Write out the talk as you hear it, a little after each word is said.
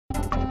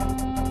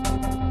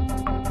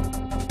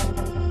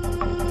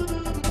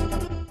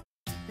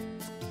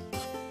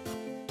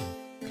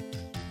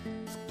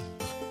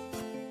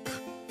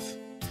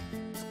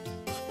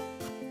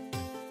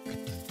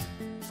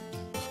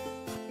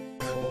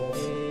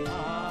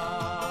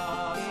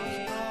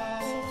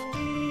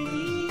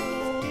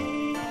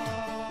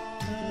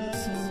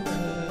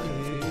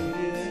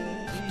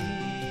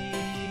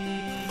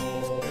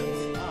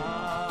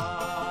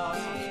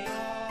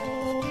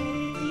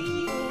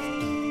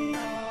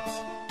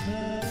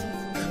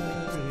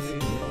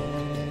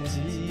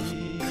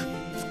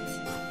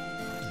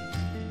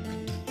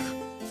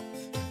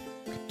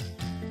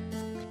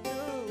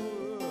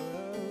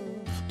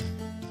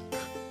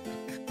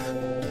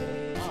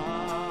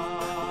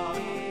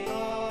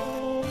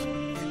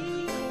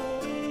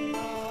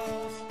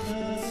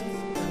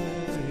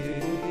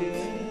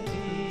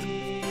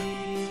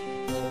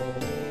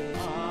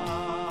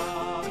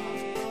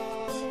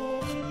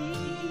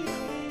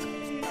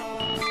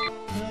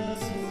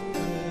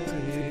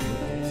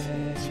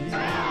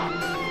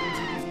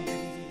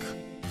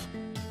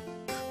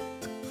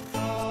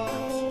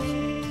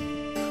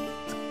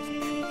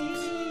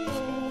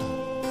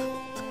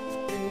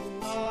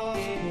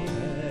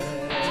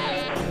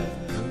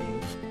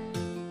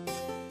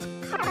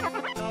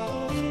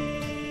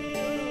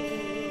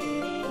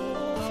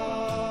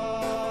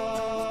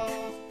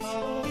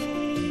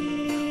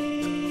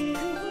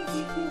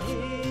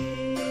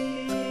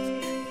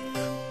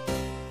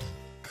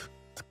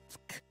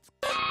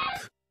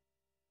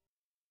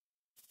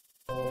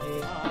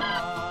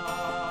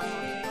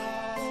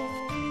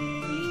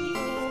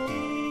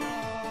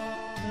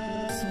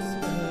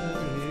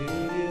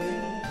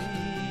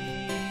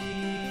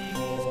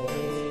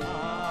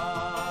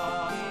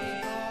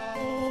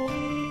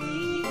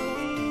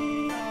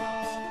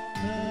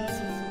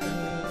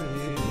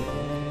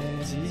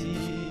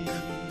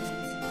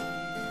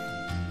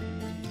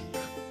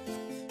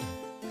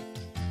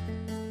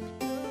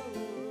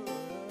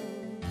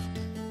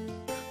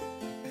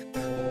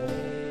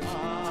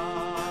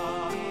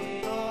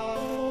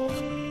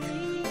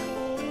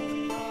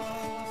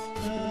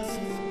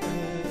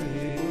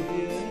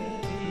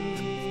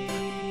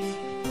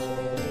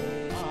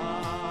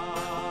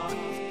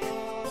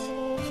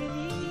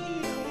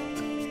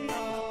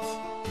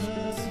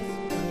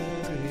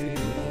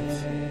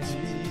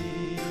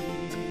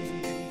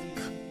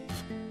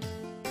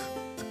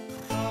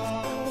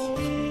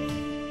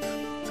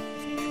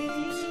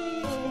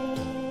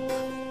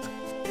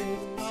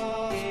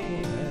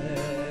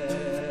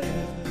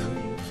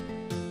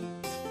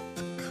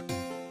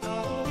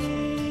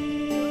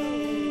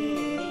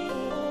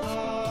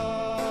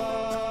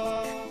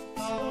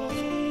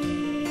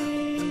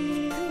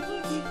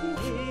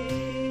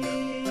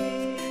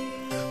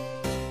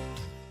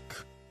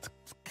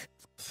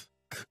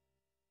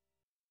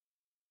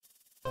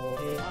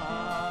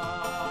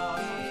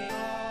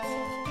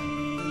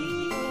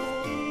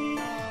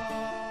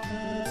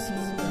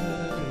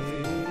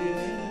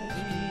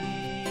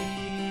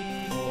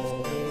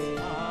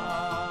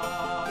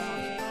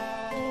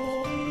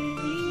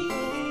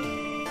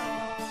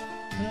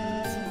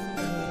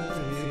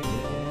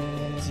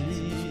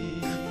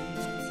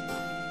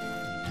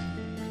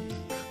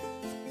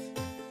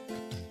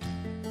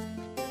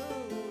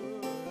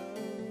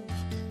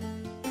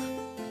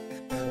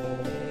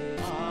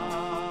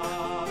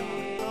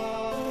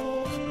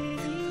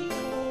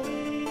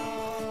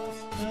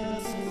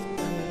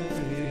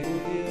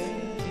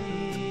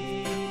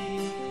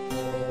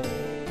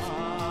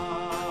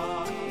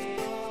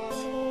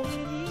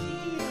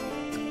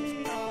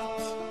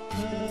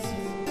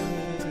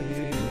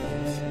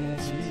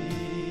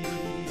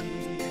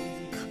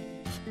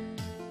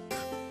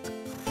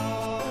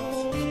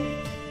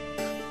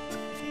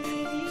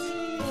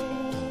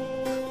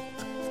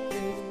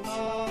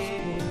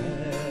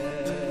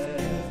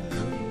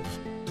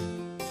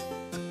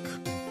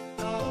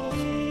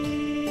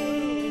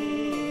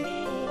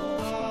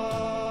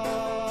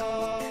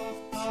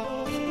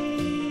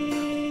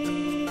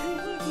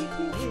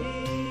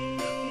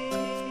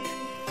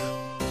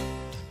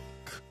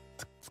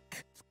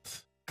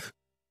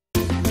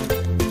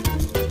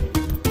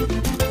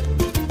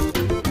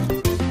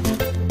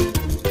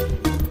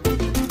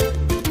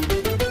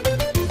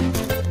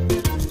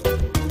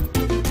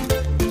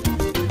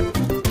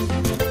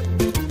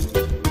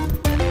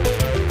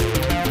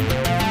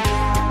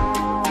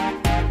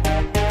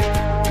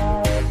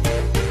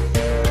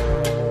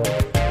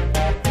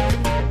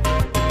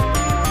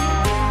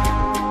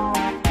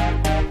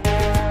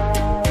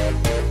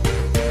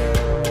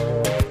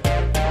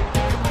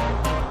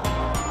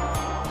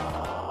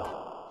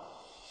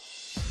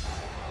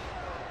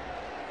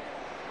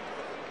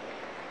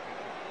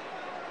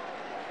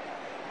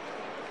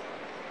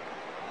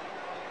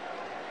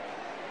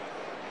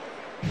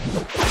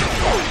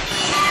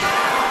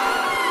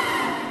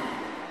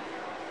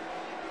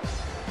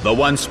The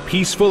once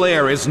peaceful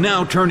air is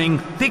now turning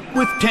thick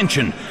with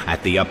tension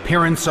at the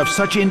appearance of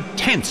such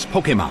intense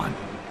Pokémon.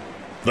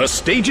 The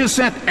stage is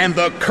set and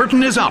the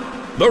curtain is up.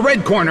 The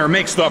red corner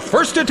makes the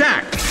first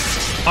attack.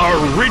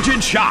 A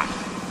rigid shot.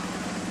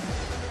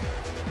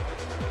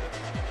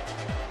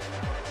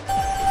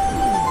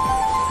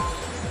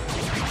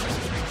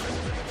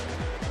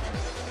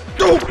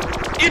 Oh,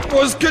 it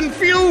was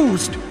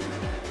confused.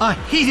 A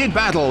heated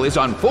battle is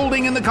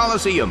unfolding in the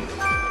Colosseum.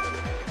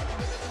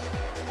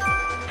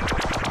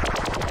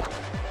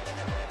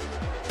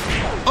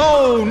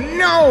 Oh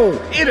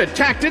no! It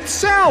attacked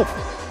itself!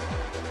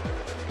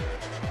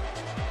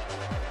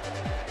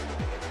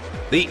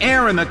 The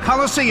air in the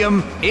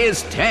Colosseum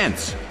is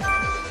tense.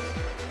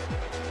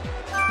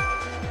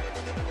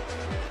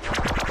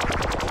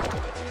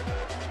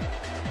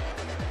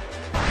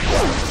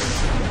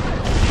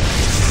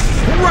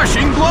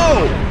 Rushing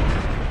blow!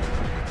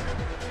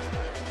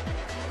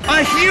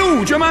 A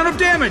huge amount of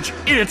damage!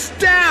 It's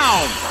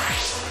down!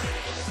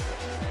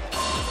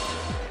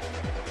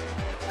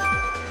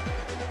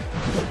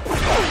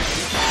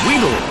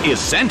 Weedle is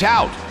sent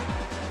out.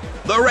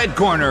 The red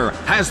corner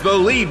has the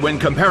lead when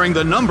comparing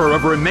the number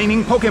of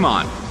remaining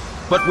Pokémon,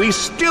 but we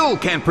still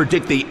can't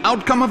predict the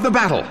outcome of the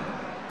battle.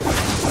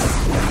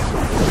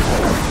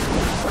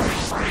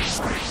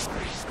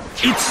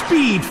 Its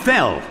speed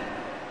fell.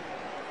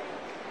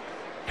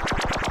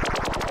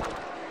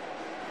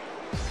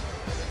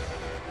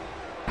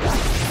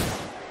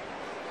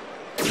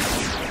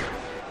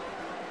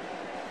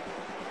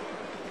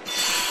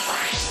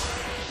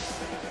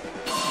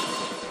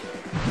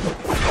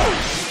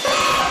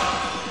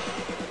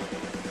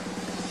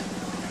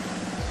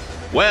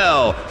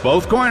 Well,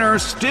 both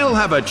corners still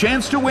have a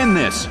chance to win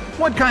this.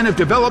 What kind of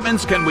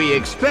developments can we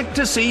expect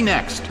to see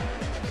next?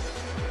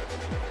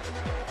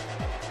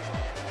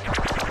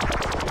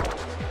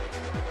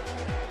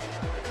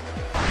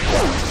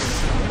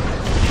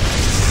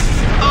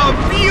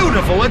 A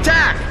beautiful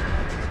attack!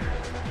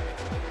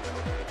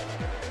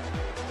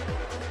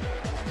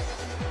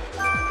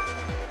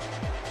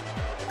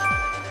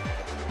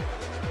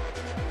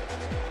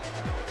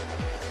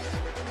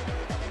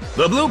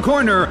 The blue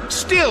corner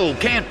still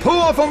can't pull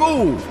off a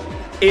move.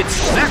 It's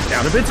snapped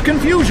out of its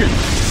confusion.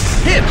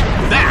 Hit!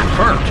 That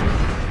hurt!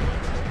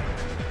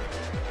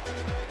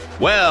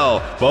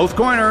 Well, both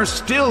corners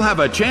still have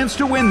a chance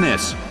to win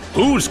this.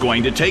 Who's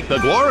going to take the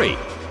glory?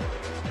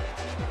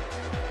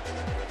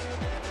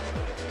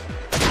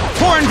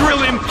 Horn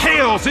Drill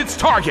impales its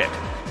target.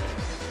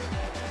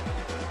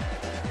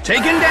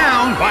 Taken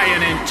down by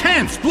an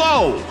intense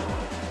blow.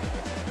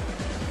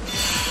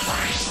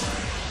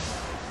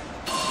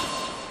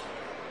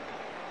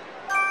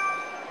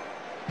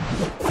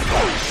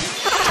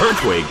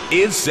 Turtwig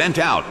is sent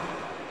out.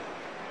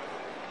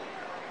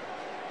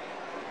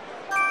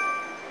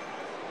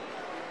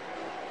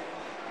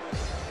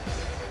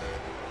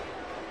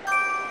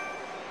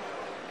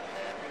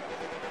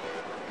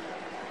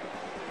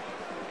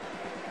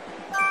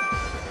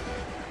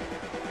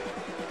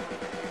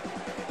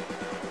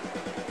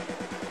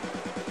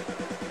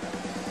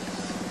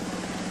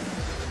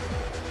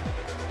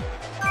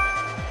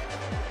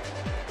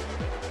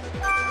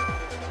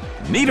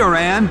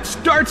 Nidoran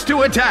starts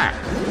to attack.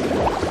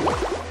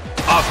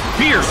 A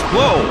fierce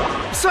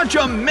blow! Such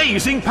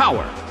amazing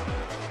power!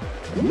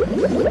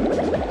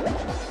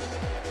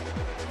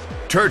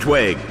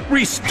 Turtwig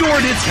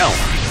restored its health.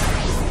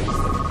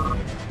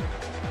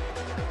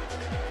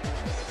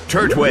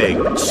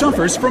 Turtwig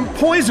suffers from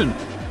poison.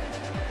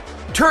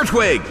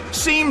 Turtwig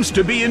seems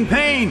to be in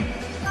pain.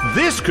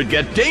 This could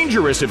get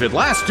dangerous if it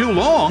lasts too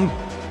long.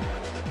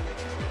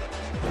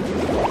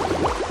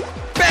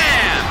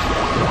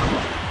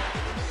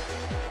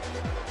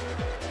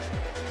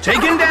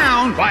 Taken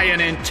down by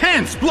an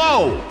intense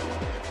blow.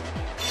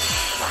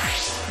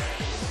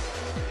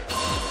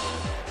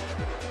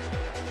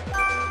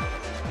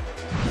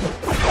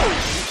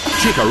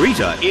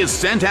 Chikorita is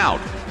sent out.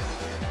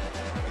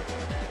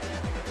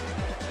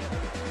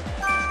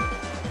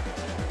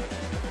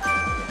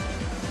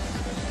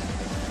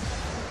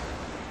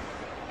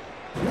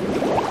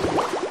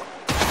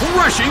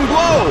 Rushing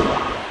blow.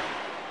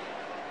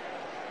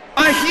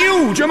 A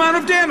huge amount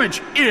of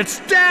damage. It's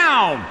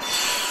down.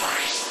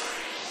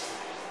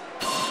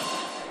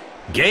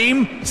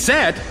 Game,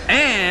 set,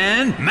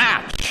 and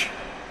match!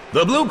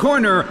 The blue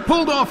corner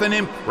pulled off an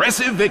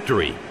impressive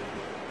victory.